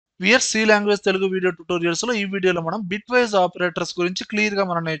VR C language Telugu video tutorials లో ఈ వీడియోలో మనం బిట్వైజ్ ఆపరేటర్స్ గురించి క్లియర్ గా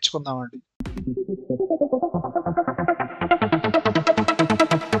మనం నేర్చుకుందామండి.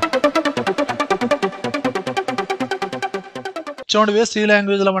 చూడండి సి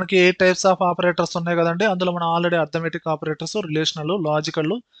లాంగ్వేజ్ లో మనకి 8 టైప్స్ ఆఫ్ ఆపరేటర్స్ ఉన్నాయి కదండి. అందులో మనం already arithmetic operators, relational,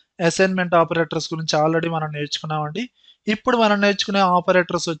 logical, assignment operators గురించి ఆల్రెడీ మనం నేర్చుకున్నామండి. ఇప్పుడు మనం నేర్చుకునే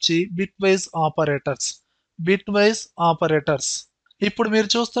ఆపరేటర్స్ వచ్చి బిట్వైజ్ ఆపరేటర్స్. బిట్వైజ్ ఆపరేటర్స్ ఇప్పుడు మీరు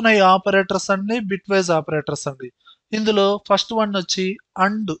చూస్తున్న ఈ ఆపరేటర్స్ అన్ని బిట్వైజ్ ఆపరేటర్స్ అండి. ఇందులో ఫస్ట్ వన్ వచ్చి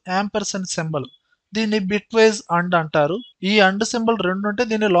అండ్ యాంపర్సెంట్ సింబల్. దీన్ని బిట్వైజ్ అండ్ అంటారు. ఈ అండ్ సింబల్ రెండు ఉంటే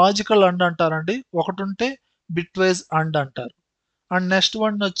దీన్ని లాజికల్ అండ్ అంటారండి. ఒకటి ఉంటే బిట్వైజ్ అండ్ అంటారు. అండ్ నెక్స్ట్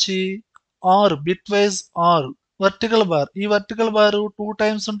వన్ వచ్చి are, bitwise are. Vertical bar, ఈ వర్టికల్ బార్ 2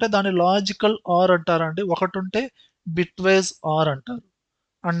 టైమ్స్ ఉంటే దాన్ని లాజికల్ ఆర్ అంటారండి. ఒకటి ఉంటే బిట్వైజ్ ఆర్ అంటారు.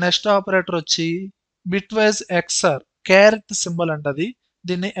 అండ్ నెక్స్ట్ ఆపరేటర్ వచ్చి బిట్వైజ్ ఎక్స్ఆర్, క్యారెట్ సింబల్ అంటది.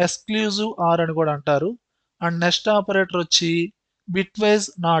 దీన్ని ఎక్స్క్లూజివ్ ఆర్ అని కూడా అంటారు. అండ్ నెక్స్ట్ ఆపరేటర్ వచ్చి బిట్వైజ్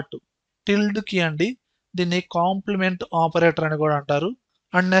నాట్, టిల్డ్ కి అండి. దీన్ని కాంప్లిమెంట్ ఆపరేటర్ అని కూడా అంటారు.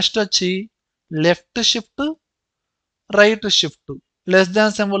 అండ్ నెక్స్ట్ వచ్చి left shift, right shift. Less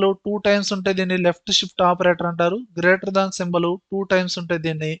than symbol 2 times ఉంటే దీన్ని లెఫ్ట్ షిఫ్ట్ ఆపరేటర్ అంటారు. గ్రేటర్ దాన్ సింబల్ 2 టైమ్స్ ఉంటే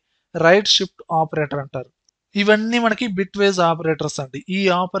దీన్ని రైట్ షిఫ్ట్ ఆపరేటర్ అంటారు. ఇవన్నీ మనకి బిట్వైజ్ ఆపరేటర్స్ అండి. ఈ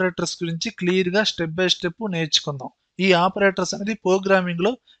ఆపరేటర్స్ గురించి క్లియర్ గా స్టెప్ బై స్టెప్ నేర్చుకుందాం. ఈ ఆపరేటర్స్ అనేది ప్రోగ్రామింగ్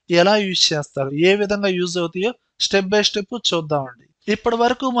లో ఎలా యూజ్ చేస్తారు, ఏ విధంగా యూజ్ అవుతాయో స్టెప్ బై స్టెప్ చూద్దామండి. ఇప్పటి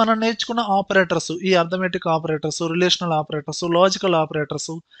వరకు మనం నేర్చుకున్న ఆపరేటర్స్, ఈ arithmetic operators, relational operators, logical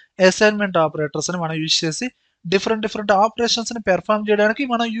operators, assignment operators అని మనం యూజ్ చేసి డిఫరెంట్ ఆపరేషన్స్ ని పెర్ఫామ్ చేయడానికి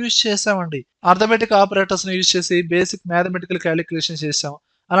మనం యూజ్ చేసామండి. అర్థమెటిక్ ఆపరేటర్స్ ని యూజ్ చేసి బేసిక్ మ్యాథమెటికల్ క్యాలిక్యులేషన్ చేసాం.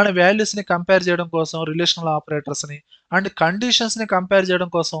 అలానే వాల్యూస్ ని కంపేర్ చేయడం కోసం రిలేషనల్ ఆపరేటర్స్ ని, అండ్ కండిషన్స్ ని కంపేర్ చేయడం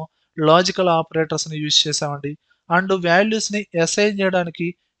కోసం లాజికల్ ఆపరేటర్స్ ని యూజ్ చేసామండి. అండ్ వాల్యూస్ ని అసైన్ చేయడానికి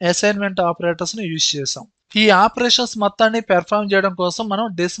అసైన్మెంట్ ఆపరేటర్స్ ని యూజ్ చేసాం. ఈ ఆపరేషన్స్ మొత్తాన్ని పెర్ఫామ్ చేయడం కోసం మనం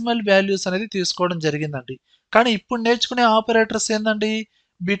డెసిమల్ వాల్యూస్ అనేది తీసుకోవడం జరిగిందండి. కానీ ఇప్పుడు నేర్చుకునే ఆపరేటర్స్ ఏందండి,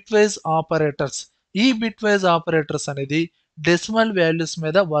 బిట్వైజ్ ఆపరేటర్స్. ఈ బిట్వైజ్ ఆపరేటర్స్ అనేది డెసిమల్ వాల్యూస్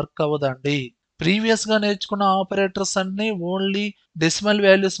మీద వర్క్ అవ్వదండి. ప్రీవియస్ గా నేర్చుకున్న ఆపరేటర్స్ అన్ని ఓన్లీ డెసిమల్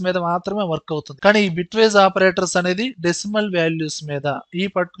వాల్యూస్ మీద మాత్రమే వర్క్ అవుతుంది. కానీ ఈ బిట్వైజ్ ఆపరేటర్స్ అనేది డెసిమల్ వాల్యూస్ మీద, ఈ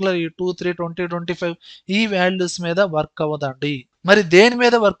పర్టికులర్ 2, 3, 20, 25 ఈ వాల్యూస్ మీద వర్క్ అవ్వదండి. మరి దేని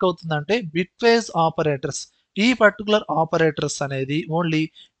మీద వర్క్ అవుతుందంటే బిట్వైజ్ ఆపరేటర్స్. ఈ పర్టికులర్ ఆపరేటర్స్ అనేది ఓన్లీ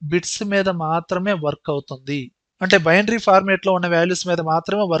బిట్స్ మీద మాత్రమే వర్క్ అవుతుంది. అంటే బైనరీ ఫార్మేట్ లో ఉన్న వాల్యూస్ మీద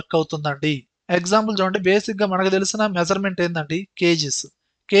మాత్రమే వర్క్ అవుతుందండి. ఎగ్జాంపుల్ చూడండి, బేసిక్ గా మనకు తెలిసిన మెజర్మెంట్ ఏందండి, కేజీస్.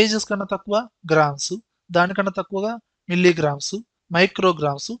 కేజీస్ కన్నా తక్కువ గ్రామ్స్, దానికన్నా తక్కువగా మిల్లీగ్రామ్స్,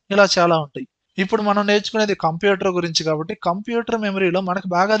 మైక్రోగ్రామ్స్, ఇలా చాలా ఉంటాయి. ఇప్పుడు మనం నేర్చుకునేది కంప్యూటర్ గురించి కాబట్టి కంప్యూటర్ మెమరీలో మనకు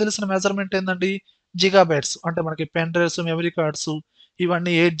బాగా తెలిసిన మెజర్మెంట్ ఏందండి, జిగాబైట్స్. అంటే మనకి పెన్ డ్రైవ్స్, మెమరీ కార్డ్స్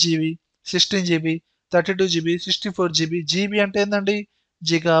ఇవన్నీ 8 GB, 16 GB, 32 GB, 64 GB. GB అంటే ఏందండి,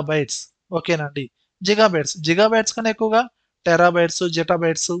 జిగాబైట్స్. ఓకేనండి. జిగాబైట్స్ కన్నా ఎక్కువగా టెరాబైట్స్,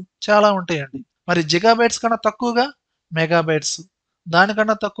 జెటాబైట్స్ చాలా ఉంటాయండి. మరి జిగాబైట్స్ కన్నా తక్కువగా మెగాబైట్స్,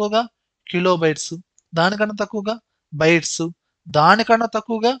 దానికన్నా తక్కువగా కిలోబైట్స్, దానికన్నా తక్కువగా బైట్స్, దానికన్నా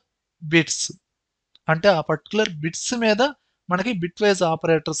తక్కువగా బిట్స్. అంటే ఆ పర్టికులర్ బిట్స్ మీద మనకి బిట్వైజ్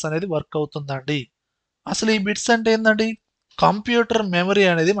ఆపరేటర్స్ అనేది వర్క్ అవుతుందండి. అసలు ఈ బిట్స్ అంటే ఏందండి, కంప్యూటర్ మెమరీ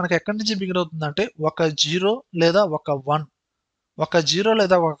అనేది మనకి ఎక్కడి నుంచి బిగిన్ అవుతుందంటే ఒక 0 లేదా ఒక 1. ఒక 0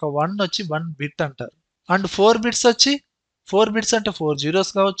 లేదా ఒక 1 వచ్చి 1 బిట్ అంటారు. అండ్ 4 బిట్స్ వచ్చి 4 బిట్స్ అంటే 4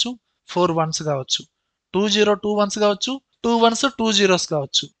 జీరోస్ కావచ్చు, 4 వన్స్ కావచ్చు, 2 వన్స్ కావచ్చు, 2 వన్స్ 2 జీరోస్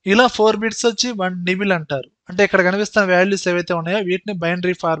కావచ్చు. ఇలా 4 బిట్స్ వచ్చి 1 నిబిల్ అంటారు. అంటే ఇక్కడ కనిపిస్తున్న వాల్యూస్ ఏవైతే ఉన్నాయో వీటిని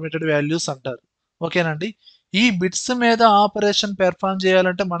బైనరీ ఫార్మేటెడ్ వాల్యూస్ అంటారు. ఓకేనండి. ఈ బిట్స్ మీద ఆపరేషన్ పెర్ఫామ్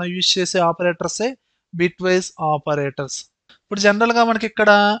చేయాలంటే మనం యూజ్ చేసే ఆపరేటర్సే బిట్వైజ్ ఆపరేటర్స్. ఇప్పుడు జనరల్ గా మనకి ఇక్కడ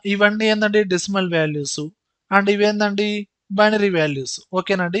ఇవన్నీ ఏందండి decimal values, and ఇవేందండి binary values.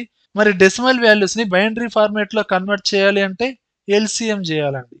 ఓకేనండి. మరి డెసిమల్ వాల్యూస్ ని బైనరీ ఫార్మేట్ లో కన్వర్ట్ చేయాలి అంటే ఎల్సిఎం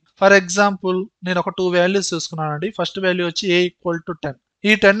చేయాలండి. ఫర్ ఎగ్జాంపుల్ నేను ఒక 2 వాల్యూస్ చూసుకున్నానండి. ఫస్ట్ వాల్యూ వచ్చి a=10.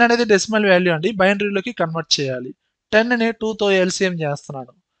 ఈ 10 అనేది డెసిమల్ వాల్యూ అండి, బైనరీలోకి కన్వర్ట్ చేయాలి. 10 ని 2 తో ఎల్సిఎం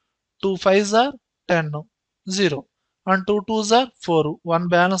చేస్తున్నాను. 2 5s are 10, 0. And 2 2s are 4, 1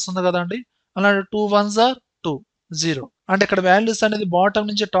 balance ఉంది కదండి. అలాంటి 2 1s are 2, 0. అంటే ఇక్కడ వాల్యూస్ అనేది బాటమ్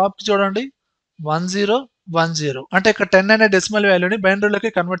నుంచి టాప్ కి చూడండి 1 0 1 0. అంటే ఇక్కడ 10 అనే డెసిమల్ వాల్యూని బైనరీలోకి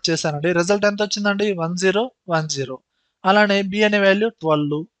కన్వర్ట్ చేశానండి. రిజల్ట్ ఎంత వచ్చిందండి 1 0 1 0. అలానే బి అనే వాల్యూ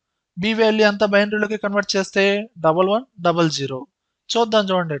 12. బి వాల్యూ అంతా బైనరీలోకి కన్వర్ట్ చేస్తే 11 1 0 0. చూద్దాం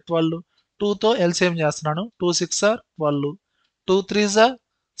చూడండి 12, 2 తో ఎల్సిఎం చేస్తున్నాను. 2 6 are 12, 2 3s are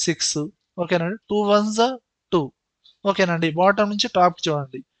 6. ఓకేనండి. 2 1s are 2. ఓకేనండి. బాటమ్ నుంచి టాప్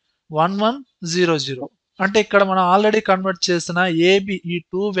చూడండి 1 1 0 0. అంటే ఇక్కడ మనం ఆల్రెడీ కన్వర్ట్ చేసిన ఏబి ఈ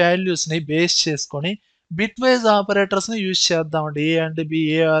 2 వాల్యూస్ని బేస్ చేసుకొని బిట్వైజ్ ఆపరేటర్స్ని యూజ్ చేద్దామండి. ఏ and B,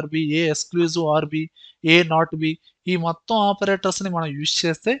 A R B, A exclusive R B, A not be, ఈ మొత్తం ఆపరేటర్స్ని మనం యూజ్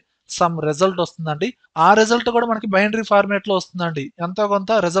చేస్తే సమ్ రిజల్ట్ వస్తుందండి. ఆ రిజల్ట్ కూడా మనకి బైనరీ ఫార్మేట్లో వస్తుందండి. ఎంతో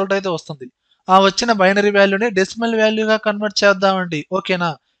కొంత రిజల్ట్ అయితే వస్తుంది. ఆ వచ్చిన బైనరీ వాల్యూని డెసిమల్ వాల్యూగా కన్వర్ట్ చేద్దామండి.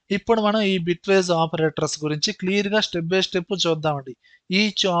 ఓకేనా? ఇప్పుడు మనం ఈ బిట్వైజ్ ఆపరేటర్స్ గురించి క్లియర్గా స్టెప్ బై స్టెప్ చూద్దామండి.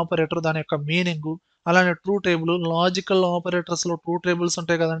 ఈచ్ ఆపరేటర్ దాని యొక్క మీనింగ్, అలానే true table, logical ఆపరేటర్స్లో true tables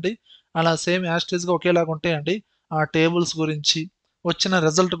ఉంటాయి కదండి, అలా సేమ్ యాస్టీస్గా ఒకేలాగా ఉంటాయండి. ఆ టేబుల్స్ గురించి, వచ్చిన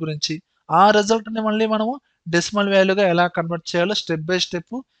రిజల్ట్ గురించి, ఆ రిజల్ట్ని మళ్ళీ మనము డెసిమల్ వాల్యూగా ఎలా కన్వర్ట్ చేయాలో స్టెప్ బై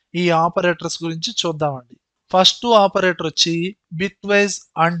స్టెప్ ఈ ఆపరేటర్స్ గురించి చూద్దామండి. ఫస్ట్ ఆపరేటర్ వచ్చి బిట్వైజ్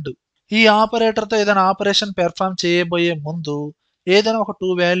అండ్. ఈ ఆపరేటర్తో ఏదైనా ఆపరేషన్ పెర్ఫామ్ చేయబోయే ముందు ఏదైనా ఒక 2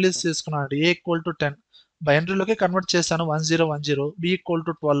 వాల్యూస్ తీసుకున్నాను. ఏ ఈక్వల్ టు 10 బైనరీలోకి కన్వర్ట్ చేశాను. 1010, బి ఈక్వల్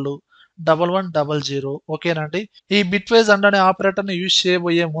టు 12, 1100. ఓకేనండి. ఈ బిట్వైజ్ అండ్ అనే ఆపరేటర్ని యూజ్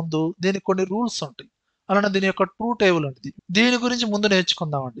చేయబోయే ముందు దీనికి కొన్ని రూల్స్ ఉంటాయి. అలానే దీని యొక్క ట్రూ టేబుల్ ఉంటుంది. దీని గురించి ముందు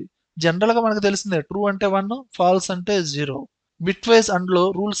నేర్చుకుందామండి. జనరల్గా మనకు తెలిసిందే, ట్రూ అంటే 1, ఫాల్స్ అంటే 0. బిట్వైజ్ అండ్లో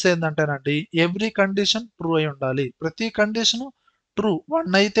రూల్స్ ఏంటంటేనండి, ఎవ్రీ కండిషన్ ట్రూ అయి ఉండాలి. ప్రతి కండిషన్ ట్రూ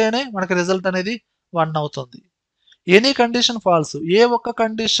 1 అయితేనే మనకి రిజల్ట్ అనేది 1 అవుతుంది. ఎనీ కండిషన్ ఫాల్స్, ఏ ఒక్క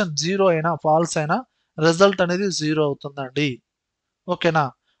కండిషన్ 0 అయినా, ఫాల్స్ అయినా రిజల్ట్ అనేది 0 అవుతుందండి. ఓకేనా?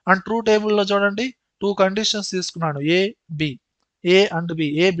 అండ్ ట్రూ టేబుల్లో చూడండి, 2 కండిషన్స్ తీసుకున్నాను. ఏ, B. A and B,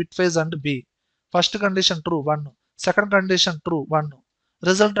 A bitwise and B. First condition true 1, second condition true 1,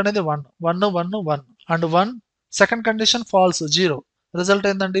 result అనేది 1 1 1 1 and 1. Second condition false 0, result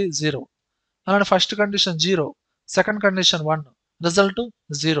ఏందండి 0. అలానే first condition 0, second condition 1, result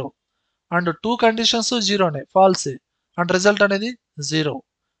 0. And 2 conditions 0నే, false, and result అనేది 0.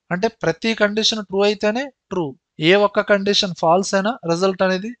 అంటే ప్రతి condition true అయితేనే true, ఏ ఒక్క condition false అయినా result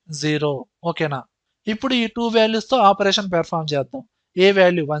అనేది 0. ఓకేనా? ఇప్పుడు ఈ 2 వాల్యూస్తో ఆపరేషన్ పెర్ఫామ్ చేద్దాం. ఏ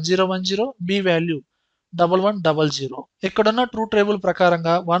వాల్యూ 1010, బి వాల్యూ 1100. ఇక్కడున్న ట్రూ టేబుల్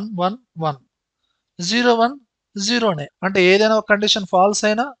ప్రకారంగా 1 1 1, 0 1 0నే. అంటే ఏదైనా ఒక కండిషన్ ఫాల్స్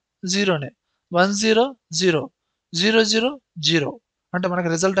అయినా 0నే. 1 0 0, 0 0 0. అంటే మనకి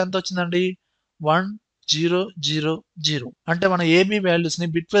రిజల్ట్ ఎంత వచ్చిందండి? 1 0 0 0. అంటే మన ఏబి వాల్యూస్ని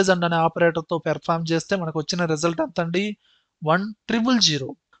బిట్వైజ్ అండ్ అనే ఆపరేటర్తో పెర్ఫామ్ చేస్తే మనకు వచ్చిన రిజల్ట్ ఎంత అండి? 1 0 0.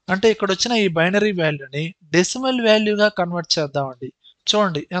 అంటే ఇక్కడ వచ్చిన ఈ బైనరీ వాల్యూని డెసిమల్ వాల్యూగా కన్వర్ట్ చేద్దామండి.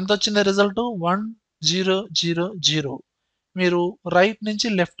 చూడండి ఎంత వచ్చింది రిజల్ట్? 1 0 0 0. మీరు రైట్ నుంచి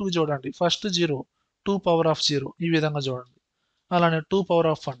లెఫ్ట్‌కి చూడండి. ఫస్ట్ 0, 2 పవర్ ఆఫ్ 0 ఈ విధంగా చూడండి. అలానే 2 power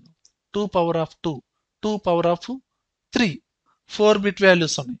of 1, 2 power of 2, 2 power of 3, 4 bit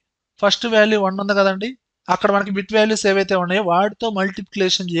values ఉన్నాయి. ఫస్ట్ వాల్యూ 1 ఉంది కదండి. అక్కడ మనకి బిట్ వాల్యూస్ ఏవైతే ఉన్నాయో వాటితో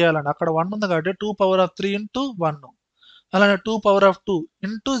మల్టిప్లికేషన్ చేయాలండి. అక్కడ 1 ఉంది కాబట్టి 2 పవర్ ఆఫ్ 3 ఇంటూ 1. అలానే 2 పవర్ ఆఫ్ 2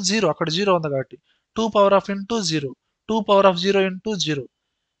 ఇంటూ 0, అక్కడ 0 ఉంది కాబట్టి 2 power of into 0, 2 power of 0 into 0.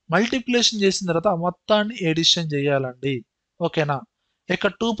 Multiplication చేసిన తర్వాత ఆ మొత్తాన్ని ఎడిషన్ చేయాలండి. ఓకేనా?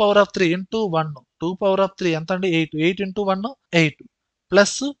 ఇక్కడ 2 power of 3 into 1, 2 power of 3 ఎంత అండి? 8, 8 ఇంటూ 1 8,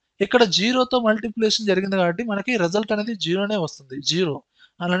 ప్లస్ ఇక్కడ 0తో మల్టిప్లికేషన్ జరిగింది కాబట్టి మనకి రిజల్ట్ అనేది 0నే వస్తుంది, 0.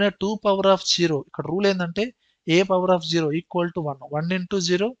 అలానే 2 పవర్ ఆఫ్ 0, ఇక్కడ రూల్ ఏంటంటే ఏ power of 0 equal to 1, 1 into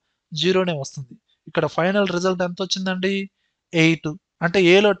 0 0నే వస్తుంది. ఇక్కడ ఫైనల్ రిజల్ట్ ఎంత వచ్చిందండి? 8. అంటే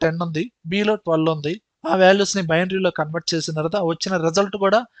ఏలో 10 ఉంది, బిలో 12 ఉంది. ఆ వాల్యూస్ని బైనరీలో కన్వర్ట్ చేసిన తర్వాత వచ్చిన రిజల్ట్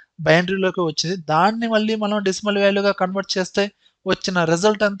కూడా బైనరీలోకి వచ్చింది. దాన్ని మళ్ళీ మనం డెసిమల్ వాల్యూగా కన్వర్ట్ చేస్తే వచ్చిన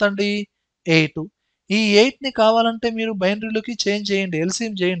రిజల్ట్ ఎంత అండి? 8. ఈ 8ని కావాలంటే మీరు బైనరీలోకి చేంజ్ చేయండి,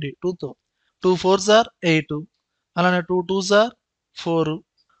 ఎల్సిఎం చేయండి 2తో. 2 4s ఆర్ 8, అలానే 2 2s are 4,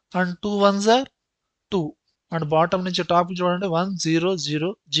 and 2 1s are 2, and bottom నుంచి టాప్ చూడండి 1 0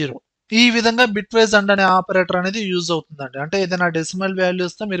 0 0. ఈ విధంగా బిట్వైజ్ అండ్ అనే ఆపరేటర్ అనేది యూజ్ అవుతుందండి. అంటే ఏదైనా డెసిమల్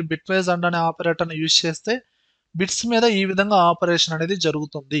వాల్యూస్తో మీరు బిట్వైజ్ అండ్ అనే ఆపరేటర్ని యూజ్ చేస్తే బిట్స్ మీద ఈ విధంగా ఆపరేషన్ అనేది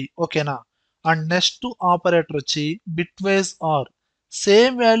జరుగుతుంది. ఓకేనా? అండ్ నెక్స్ట్ ఆపరేటర్ వచ్చి బిట్వైజ్ ఆర్.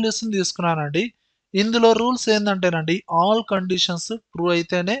 సేమ్ వాల్యూస్ని తీసుకున్నానండి. ఇందులో రూల్స్ ఏంటంటేనండి, ఆల్ కండిషన్స్ ట్రూ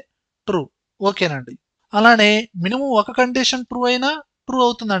అయితేనే ట్రూ. ఓకేనండి. అలానే మినిమం ఒక కండిషన్ ట్రూ అయినా ట్రూ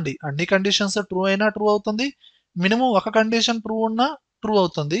అవుతుందండి. అన్ని కండిషన్స్ ట్రూ అయినా ట్రూ అవుతుంది. మినిమం ఒక కండిషన్ ట్రూ ఉన్నా ట్రూ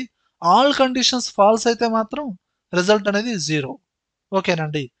అవుతుంది. ఆల్ కండిషన్స్ ఫాల్స్ అయితే మాత్రం రిజల్ట్ అనేది 0.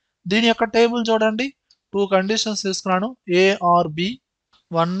 ఓకేనండి. దీని యొక్క టేబుల్ చూడండి. 2 కండిషన్స్ తీసుకున్నాను. ఏ ఆర్ బి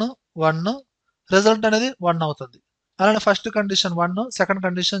 1 1, రిజల్ట్ అనేది 1 అవుతుంది. అలానే first condition 1, second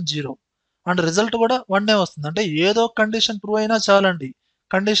condition 0, and result కూడా 1 వస్తుంది. అంటే ఏదో కండిషన్ ట్రూ అయినా చాలండి,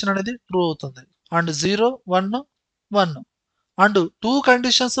 కండిషన్ అనేది ట్రూ అవుతుంది. అండ్ 0 1 1, అండ్ 2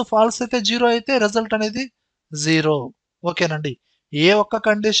 కండిషన్స్ ఫాల్స్ అయితే 0 అయితే రిజల్ట్ అనేది 0. ఓకేనండి. ఏ ఒక్క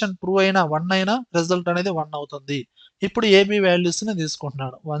కండిషన్ ట్రూ అయినా 1 అయినా రిజల్ట్ అనేది 1 అవుతుంది. ఇప్పుడు ఏబి వాల్యూస్ని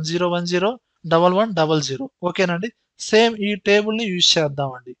తీసుకుంటున్నాను. 1010, 1100 ఓకేనండి. సేమ్ ఈ టేబుల్ని యూజ్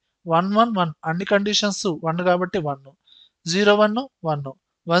చేద్దామండి. 111 అన్ని కండిషన్స్ 1 కాబట్టి 1, 01 1,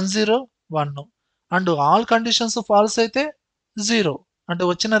 10 1 అండ్ ఆల్ కండిషన్స్ ఫాల్స్ అయితే 0 అంటే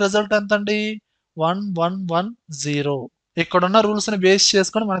వచ్చిన రిజల్ట్ ఎంతండి 1110. ఇక్కడున్న రూల్స్ ని బేస్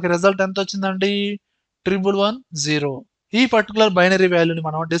చేసుకొని మనకి రిజల్ట్ ఎంత వచ్చిందండి 1110. ఈ పర్టికులర్ బైనరీ వాల్యూని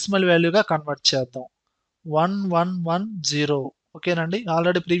మనం డెసిమల్ వాల్యూగా కన్వర్ట్ చేద్దాం. 1110 ఓకేనండి.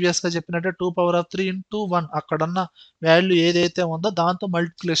 ఆల్రెడీ ప్రీవియస్ గా చెప్పినట్టే 2 power of 3 into 1 అక్కడున్న వాల్యూ ఏదైతే ఉందో దాంతో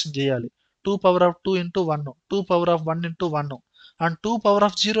మల్టిప్లికేషన్ చేయాలి. 2 power of 2 into 1, 2 power of 1 into 1 and 2 power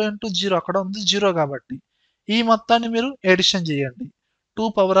of 0 into 0 అక్కడ ఉంది 0 కాబట్టి ఈ మొత్తాన్ని మీరు ఎడిషన్ చేయండి. 2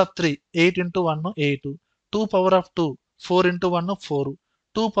 power of 3 8 into 1 8, 2 power of 2 4 into 1 4,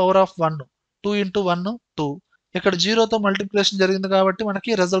 2 power of 1 2 into 1 2. ఇక్కడ 0తో మల్టిప్లికేషన్ జరిగింది కాబట్టి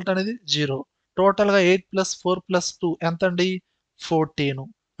మనకి రిజల్ట్ అనేది 0. టోటల్ గా 8 + 4 + 2 ఎంతండి 14.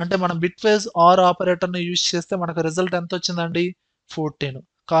 అంటే మనం బిట్వైజ్ ఆర్ ఆపరేటర్ ని యూజ్ చేస్తే మనకు రిజల్ట్ ఎంత వచ్చిందండి 14.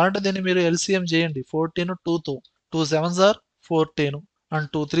 కాబట్టి దీన్ని మీరు ఎల్సిఎం చేయండి 14 2తో 2 7s are 14 and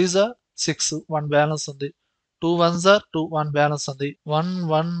 2 3s are 6 1 balance ఉంది. 2 1s are 2 1 బ్యాలెన్స్ ఉంది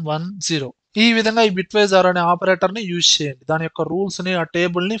 1110. ఈ విధంగా ఈ బిట్వైజ్ ఆర్ అనే ఆపరేటర్ ని యూజ్ చేయండి. దాని యొక్క రూల్స్ ని ఆ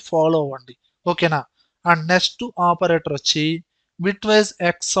టేబుల్ ని ఫాలో అవ్వండి. ఓకేనా. అండ్ నెక్స్ట్ ఆపరేటర్ వచ్చి bitwise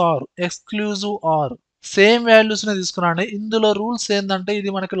XR exclusive are. Same values ని తీసుకున్నాండి. ఇందులో రూల్స్ ఏంటంటే ఇది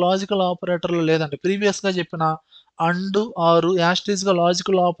మనకి లాజికల్ ఆపరేటర్ లో లేదండి. ప్రీవియస్ గా చెప్పిన అండ్ ఆరు యాస్టీస్ గా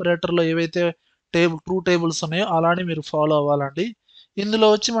లాజికల్ ఆపరేటర్ లో ఏవైతే ట్రూ టేబుల్స్ ఉన్నాయో అలానే మీరు ఫాలో అవ్వాలండి. ఇందులో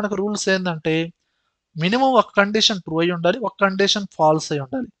వచ్చి మనకు రూల్స్ ఏంటంటే మినిమం ఒక కండిషన్ ట్రూ అయి ఉండాలి, ఒక కండిషన్ ఫాల్స్ అయి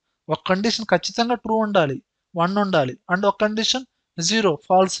ఉండాలి. ఒక కండిషన్ ఖచ్చితంగా ట్రూ ఉండాలి 1 ఉండాలి అండ్ ఒక కండిషన్ 0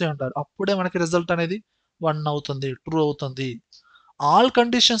 ఫాల్స్ అయి ఉండాలి. అప్పుడే మనకి రిజల్ట్ అనేది 1 అవుతుంది, ట్రూ అవుతుంది. ఆల్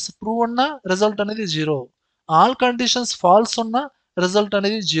కండిషన్స్ ట్రూ ఉన్న రిజల్ట్ అనేది 0, ఆల్ కండిషన్స్ ఫాల్స్ ఉన్న రిజల్ట్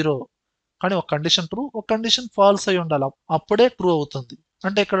అనేది 0. కానీ ఒక కండిషన్ ట్రూ ఒక కండిషన్ ఫాల్స్ అయి ఉండాలి, అప్పుడే ట్రూ అవుతుంది.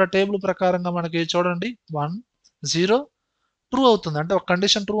 అంటే ఇక్కడ టేబుల్ ప్రకారంగా మనకి చూడండి 1 0 ట్రూ అవుతుంది. అంటే ఒక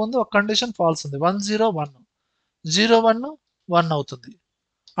కండిషన్ ట్రూ ఉంది, ఒక కండిషన్ ఫాల్స్ ఉంది. 1 0 1 0 1 1 అవుతుంది.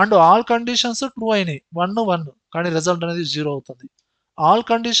 అండ్ ఆల్ కండిషన్స్ ట్రూ అయినాయి 1 1 కానీ రిజల్ట్ అనేది 0 అవుతుంది. ఆల్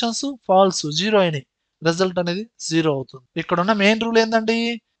కండిషన్స్ ఫాల్స్ 0 అయినాయి, రిజల్ట్ అనేది 0 అవుతుంది. ఇక్కడ ఉన్న మెయిన్ రూల్ ఏంటండి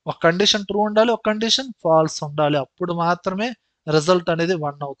ఒక కండిషన్ ట్రూ ఉండాలి, ఒక కండిషన్ ఫాల్స్ ఉండాలి, అప్పుడు మాత్రమే రిజల్ట్ అనేది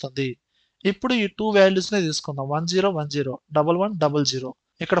 1 అవుతుంది. ఇప్పుడు ఈ టూ వాల్యూస్ ని తీసుకుందాం 10 10 11 00.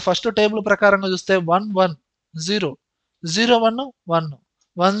 ఇక్కడ ఫస్ట్ టేబుల్ ప్రకారంగా చూస్తే 1 1 0 0 1 1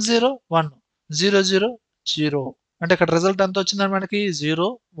 1 0 1 0 0 0. అంటే ఇక్కడ రిజల్ట్ ఎంత వచ్చిందని మనకి 0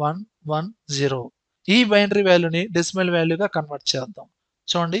 1 1 0. ఈ బైనరీ వాల్యూని డెసిమల్ వాల్యూగా కన్వర్ట్ చేద్దాం.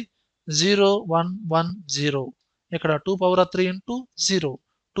 చూడండి 0 1 1 0. ఇక్కడ 2 power of 3 into 0,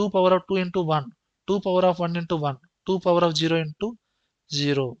 2 power of 2 into 1, 2 power of 1 into 1, 2 power of 0 into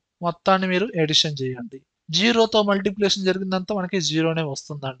 0. మొత్తాన్ని మీరు ఎడిషన్ చేయండి. 0తో మల్టిప్లికేషన్ జరిగిందంతా మనకి 0నే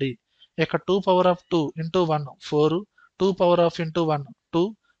వస్తుందండి. ఇక్కడ 2 power of 2 into 1 4, 2 power of into 1 2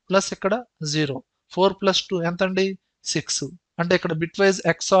 plus ఇక్కడ 0 4 + 2 ఎంతండి 6. అంటే ఇక్కడ బిట్వైజ్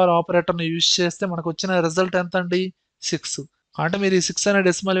ఎక్స్ఆర్ ఆపరేటర్ ని యూజ్ చేస్తే మనకు వచ్చిన రిజల్ట్ ఎంతండి 6. అంటే మీరు ఈ 6 అనే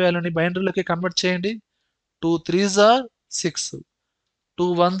డెసిమల్ వాల్యూని బైనరీలోకి కన్వర్ట్ చేయండి. 2 3s are 6, 2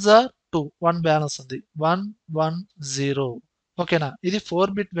 1s are 2 1 balance ఉంది 1 1 0. ఓకేనా. ఇది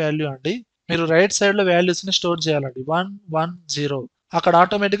 4-bit వాల్యూ అండి. మీరు రైట్ సైడ్ లో వాల్యూస్ ని స్టోర్ చేయాలండి 1 1 0. అక్కడ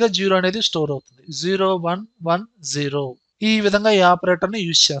ఆటోమేటిక్ గా 0 అనేది స్టోర్ అవుతుంది 0 1 1 0. ఈ విధంగా ఈ ఆపరేటర్ ని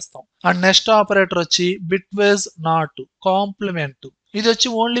యూజ్ చేస్తాం. అండ్ నెక్స్ట్ ఆపరేటర్ వచ్చి బిట్వైజ్ నాట్ కాంప్లిమెంట్. ఇది వచ్చి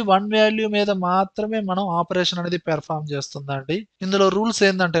ఓన్లీ 1 వాల్యూ మీద మాత్రమే మనం ఆపరేషన్ అనేది పెర్ఫామ్ చేస్తుందండి. ఇందులో రూల్స్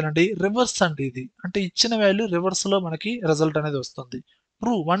ఏంటంటేనండి రివర్స్ అండి. ఇది అంటే ఇచ్చిన వాల్యూ రివర్స్ లో మనకి రిజల్ట్ అనేది వస్తుంది.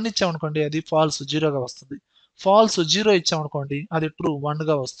 ట్రూ 1 ఇచ్చామనుకోండి అది ఫాల్స్ 0గా వస్తుంది, ఫాల్స్ 0 ఇచ్చామనుకోండి అది ట్రూ 1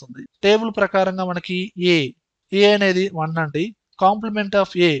 గా వస్తుంది. టేబుల్ ప్రకారంగా మనకి ఏ అనేది 1 అండి, కాంప్లిమెంట్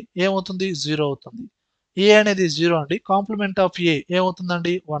ఆఫ్ ఏ ఏమవుతుంది 0 అవుతుంది. ఏ అనేది 0 అండి, కాంప్లిమెంట్ ఆఫ్ ఏ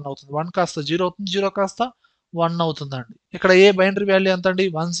ఏమవుతుందండి 1 అవుతుంది. 1 కాస్త 0 అవుతుంది, 0 కాస్త 1 అవుతుందండి. ఇక్కడ ఏ బైనరీ వాల్యూ ఎంత అండి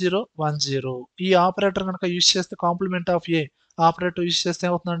 1 0 1 0. ఈ ఆపరేటర్ కనుక యూజ్ చేస్తే complement of A operator use చేస్తే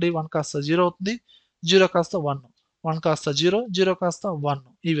ఏమవుతుందండి 1 కాస్త 0 అవుతుంది, 0 కాస్త 1 1 కాస్త 0 0 కాస్త 1.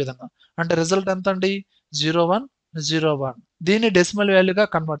 ఈ విధంగా అంటే రిజల్ట్ ఎంత అండి 0 1 0 1. దీన్ని డెసిమల్ వాల్యూగా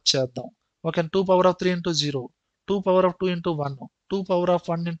కన్వర్ట్ చేద్దాం. Okay 2 power of 3 into 0, 2 power of 2 into 1, 2 power of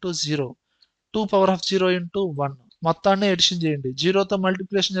 1 into 0, 2 power of 0 into 1. మొత్తాన్ని ఎడిషన్ చేయండి. 0తో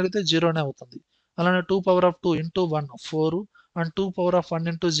మల్టిప్లికేషన్ జరిగితే 0నే అవుతుంది. అలానే 2 power of 2 into 1 4 and 2 power of 1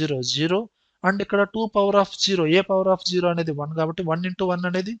 into 0 0. And ఇక్కడ 2 power of 0 A power of 0 అనేది 1 కాబట్టి 1 into 1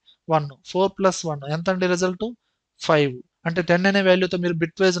 అనేది 1 4 + 1 ఎంత అండి రిజల్ట్ 5. అంటే 10 అనే వాల్యూతో మీరు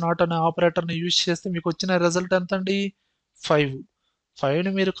బిట్వైజ్ నాట్ అనే ఆపరేటర్ ని యూజ్ చేస్తే మీకు వచ్చిన రిజల్ట్ ఎంత అండి 5.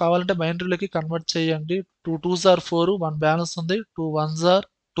 5ని మీరు కావాలంటే బైనరీలోకి కన్వర్ట్ చేయండి. 2 2s ఆర్ 4, 1 బ్యాలెన్స్ ఉంది. 2 1s ఆర్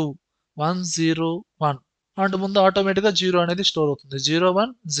 2, 1 0 1 అండ్ ముందు ఆటోమేటిక్గా 0 అనేది స్టోర్ అవుతుంది. 0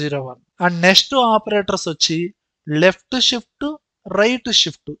 1 0 1 అండ్ నెక్స్ట్ ఆపరేటర్స్ వచ్చి లెఫ్ట్ షిఫ్ట్, రైట్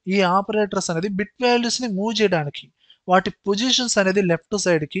షిఫ్ట్. ఈ ఆపరేటర్స్ అనేది బిట్ వాల్యూస్ ని మూవ్ చేయడానికి, వాటి పొజిషన్స్ అనేది లెఫ్ట్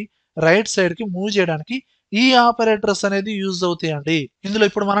సైడ్ కి రైట్ సైడ్ కి మూవ్ చేయడానికి ఈ ఆపరేటర్స్ అనేది యూజ్ అవుతాయండి. ఇందులో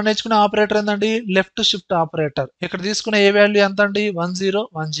ఇప్పుడు మనం నేర్చుకునే ఆపరేటర్ ఏంటండి? Left shift operator. ఇక్కడ తీసుకునే ఏ వాల్యూ ఎంత అండి? 1 0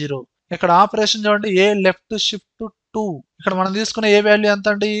 1 0. ఇక్కడ ఆపరేషన్ చూడండి, ఏ లెఫ్ట్ షిఫ్ట్ 2. ఇక్కడ మనం తీసుకునే ఏ వాల్యూ ఎంత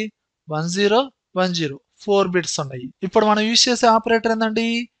అండి? 1 0 1 0. 4 బిట్స్ ఉన్నాయి. ఇప్పుడు మనం యూజ్ చేసే ఆపరేటర్ ఏంటండి?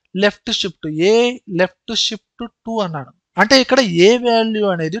 లెఫ్ట్ షిఫ్ట్, ఏ లెఫ్ట్ షిఫ్ట్ 2 అన్నాడు. అంటే ఇక్కడ ఏ వాల్యూ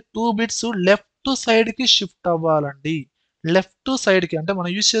అనేది 2 బిట్స్ లెఫ్ట్ సైడ్ కి షిఫ్ట్ అవ్వాలండి. లెఫ్ట్ సైడ్ కి అంటే మనం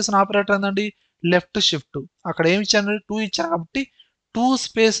యూజ్ చేసిన ఆపరేటర్ ఏంటండి? Left shift. అక్కడ ఏమి ఇచ్చాను? 2 ఇచ్చాను కాబట్టి 2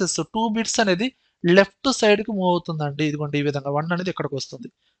 స్పేసెస్ 2 బిట్స్ అనేది లెఫ్ట్ సైడ్ కి మూవ్ అవుతుందండి. ఇదిగోండి ఈ విధంగా 1 అనేది ఇక్కడికి వస్తుంది,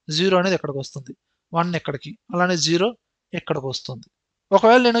 0 అనేది ఇక్కడికి వస్తుంది, 1 ఎక్కడికి, అలానే 0 ఎక్కడికి వస్తుంది.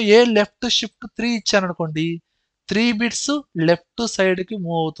 ఒకవేళ నేను ఏ లెఫ్ట్ షిఫ్ట్ 3 ఇచ్చాను అనుకోండి, 3 బిట్స్ లెఫ్ట్ సైడ్ కి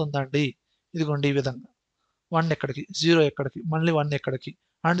మూవ్ అవుతుందండి. ఇదిగోండి ఈ విధంగా 1 ఎక్కడికి, 0 ఎక్కడికి, మళ్ళీ 1 ఎక్కడికి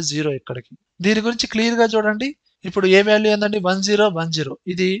అండ్ 0 ఎక్కడికి. దీని గురించి క్లియర్ గా చూడండి. ఇప్పుడు ఏ వాల్యూ ఏందండి? 1 0 1 0.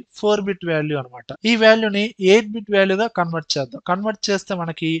 ఇది 4 బిట్ వాల్యూ అనమాట. ఈ వాల్యూని 8 బిట్ వాల్యూగా కన్వర్ట్ చేద్దాం. కన్వర్ట్ చేస్తే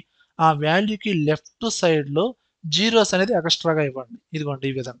మనకి ఆ వాల్యూకి లెఫ్ట్ సైడ్ లో జీరోస్ అనేది ఎక్స్ట్రాగా ఇవ్వండి. ఇదిగోండి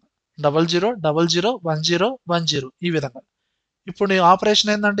ఈ విధంగా 0 0 0 0 1 0 1 0 ఈ విధంగా. ఇప్పుడు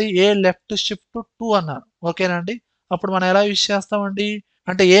ఆపరేషన్ ఏంటండి? ఏ లెఫ్ట్ షిఫ్ట్ 2 అన్నారు. ఓకేనండి. అప్పుడు మనం ఎలా యూజ్ చేస్తామండి?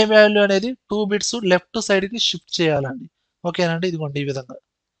 అంటే ఏ వాల్యూ అనేది 2 బిట్స్ లెఫ్ట్ సైడ్ కి షిఫ్ట్ చేయాలండి. ఓకేనండి. ఇదిగోండి ఈ విధంగా,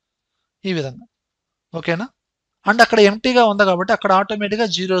 ఈ విధంగా. ఓకేనా? అండ్ అక్కడ ఎంటీగా ఉంది కాబట్టి అక్కడ ఆటోమేటిక్గా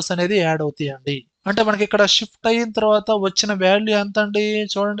జీరోస్ అనేది యాడ్ అవుతాయండి. అంటే మనకి ఇక్కడ షిఫ్ట్ అయిన తర్వాత వచ్చిన వాల్యూ ఎంత అండి?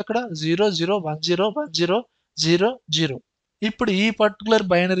 చూడండి ఇక్కడ 0 0 1 0 1 0 0 0. ఇప్పుడు ఈ పర్టికులర్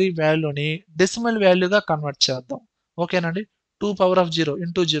బైనరీ వాల్యూని డెసిమల్ వాల్యూగా కన్వర్ట్ చేద్దాం. ఓకేనండి. 2 పవర్ ఆఫ్ 0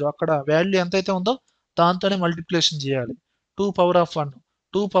 ఇంటూ 0 అక్కడ వాల్యూ ఎంతైతే ఉందో దాంతోనే మల్టిప్లికేషన్ చేయాలి. 2 పవర్ ఆఫ్ 1,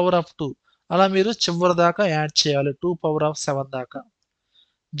 2 పవర్ ఆఫ్ 2 అలా మీరు చివరి దాకా యాడ్ చేయాలి. 2 పవర్ ఆఫ్ 7 దాకా.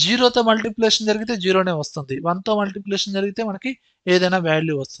 0తో మల్టిప్లికేషన్ జరిగితే 0నే వస్తుంది. 1తో మల్టిప్లికేషన్ జరిగితే మనకి ఏదైనా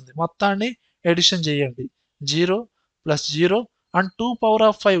వాల్యూ వస్తుంది. మొత్తాన్ని ఎడిషన్ చేయండి. 0 plus 0 and 2 power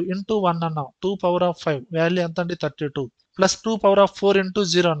of 5 into 1 అన్నాం. 2 పవర్ ఆఫ్ 5 వాల్యూ ఎంత అండి? 32 ప్లస్ 2 పవర్ ఆఫ్ 4 ఇంటూ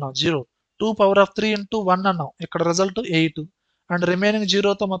 0 అన్నాం 0. 2 పవర్ ఆఫ్ 3 ఇంటూ 1 అన్నాం. ఇక్కడ రిజల్ట్ 8 అండ్ రిమైనింగ్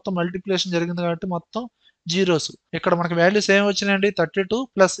 0తో మొత్తం మల్టిప్లికేషన్ జరిగింది కాబట్టి మొత్తం జీరోస్. ఇక్కడ మనకి వాల్యూస్ ఏమి వచ్చినాయండి? 32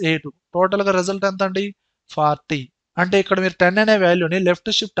 ప్లస్ 8 టోటల్ గా రిజల్ట్ ఎంత అండి? 40. అంటే ఇక్కడ మీరు 10 అనే వాల్యూని లెఫ్ట్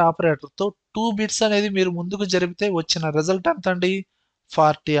షిఫ్ట్ ఆపరేటర్ తో 2 బిట్స్ అనేది మీరు ముందుకు జరిపితే వచ్చిన రిజల్ట్ ఎంత అండి?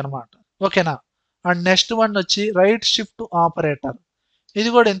 40 అనమాట. ఓకేనా? అండ్ నెక్స్ట్ వన్ వచ్చి రైట్ షిఫ్ట్ ఆపరేటర్. ఇది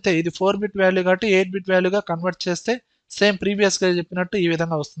కూడా ఇంతే. ఇది 4 బిట్ వాల్యూ కాబట్టి 8 బిట్ వాల్యూగా కన్వర్ట్ చేస్తే సేమ్ ప్రీవియస్ గా చెప్పినట్టు ఈ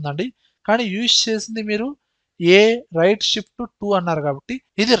విధంగా వస్తుందండి. కానీ యూజ్ చేసింది మీరు ఏ రైట్ షిఫ్ట్ 2 అన్నారు కాబట్టి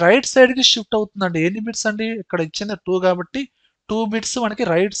ఇది రైట్ సైడ్ కి షిఫ్ట్ అవుతుందండి. ఎన్ని బిట్స్ అండి? ఇక్కడ ఇచ్చింది 2 కాబట్టి 2 బిట్స్ మనకి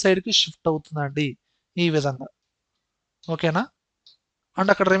రైట్ సైడ్ కి షిఫ్ట్ అవుతుందండి ఈ విధంగా. ఓకేనా? అండ్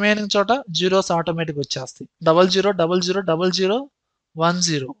అక్కడ రిమైనింగ్ చోట జీరోస్ ఆటోమేటిక్ వచ్చేస్తాయి. 0 0 0 0 0 0 1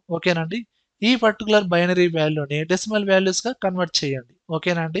 0. ఓకేనండి. ఈ పర్టికులర్ బైనరీ వాల్యూని డెసిమల్ వాల్యూస్ గా కన్వర్ట్ చేయండి.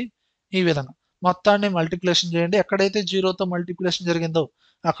 ఓకేనండి. ఈ విధంగా మొత్తాన్ని మల్టిప్లికేషన్ చేయండి. ఎక్కడైతే 0తో మల్టిప్లికేషన్ జరిగిందో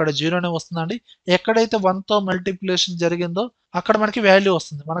అక్కడ 0నే వస్తుందండి. ఎక్కడైతే 1తో మల్టిప్లికేషన్ జరిగిందో అక్కడ మనకి వాల్యూ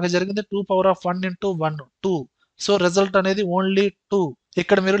వస్తుంది. మనకి జరిగింది 2 power of 1 into 1 2. So result అనేది ఓన్లీ 2.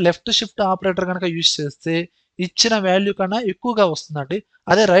 ఇక్కడ మీరు లెఫ్ట్ షిఫ్ట్ ఆపరేటర్ కనుక యూజ్ చేస్తే ఇచ్చిన వాల్యూ కన్నా ఎక్కువగా వస్తుందండి.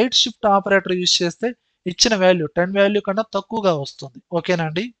 అదే రైట్ షిఫ్ట్ ఆపరేటర్ యూజ్ చేస్తే ఇచ్చిన వాల్యూ 10 వాల్యూ కన్నా తక్కువగా వస్తుంది.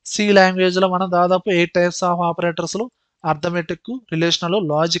 ఓకేనండి. సి లాంగ్వేజ్ లో మనం దాదాపు 8 types of operators arithmetic, relational,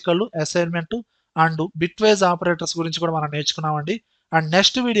 logical, assignment and bitwise operators గురించి కూడా మనం నేర్చుకున్నామండి. అండ్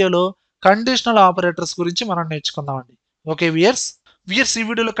నెక్స్ట్ వీడియోలో కండిషనల్ ఆపరేటర్స్ గురించి మనం నేర్చుకుందామండి. Okay weirs. ఈ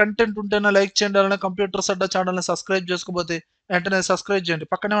వీడియోలో కంటెంట్ ఉంటేనే లైక్ చేయండి. అలానే కంప్యూటర్స్ అడ్డా ఛానల్ని సబ్స్క్రైబ్ చేసుకోకపోతే వెంటనే సబ్స్క్రైబ్ చేయండి.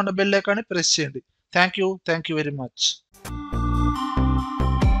 పక్కనే ఉన్న బెల్ ఐకాన్ని ప్రెస్ చేయండి. Thank you very much.